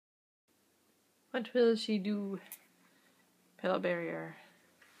What will she do? Pillow barrier.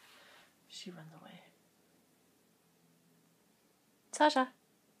 She runs away. Sasha,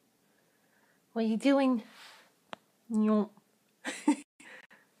 what are you doing? No.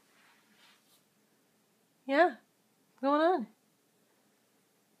 Yeah, what's going on?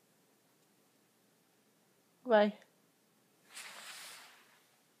 Bye.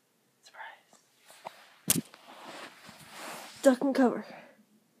 Surprise. Duck and cover.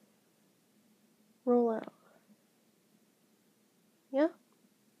 Roll out. Yeah?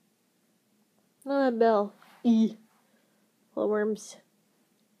 No, that bell. Little worms.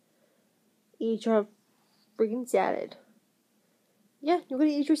 Eat your freaking salad. Yeah, you're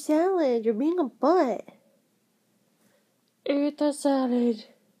gonna eat your salad. You're being a butt. Eat the salad.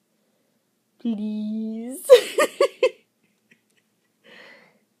 Please.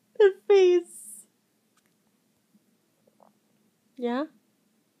 The face. Yeah?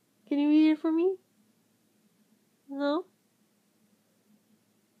 Can you eat it for me? No?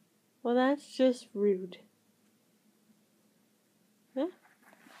 Well, that's just rude. Yeah?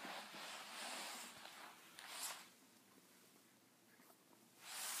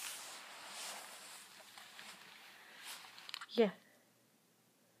 Yeah.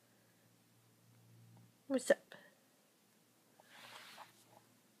 What's up?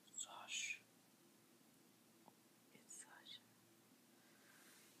 Sasha. It's Sasha.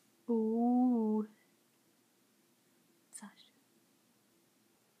 Ooh. Sasha.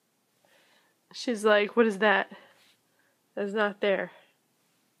 She's like, what is that? That's not there.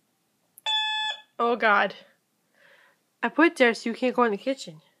 Oh, God. I put it there so you can't go in the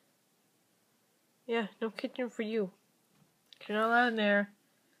kitchen. Yeah, no kitchen for you. You're not allowed in there.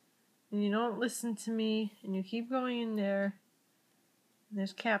 And you don't listen to me. And you keep going in there. And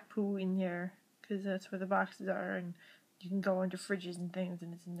there's cat poo in there. Because that's where the boxes are. And you can go into fridges and things.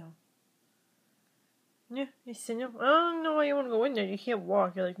 And it's a no. Yeah, you said no. I don't know why you want to go in there. You can't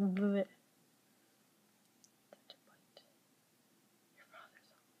walk. You're like, bleh.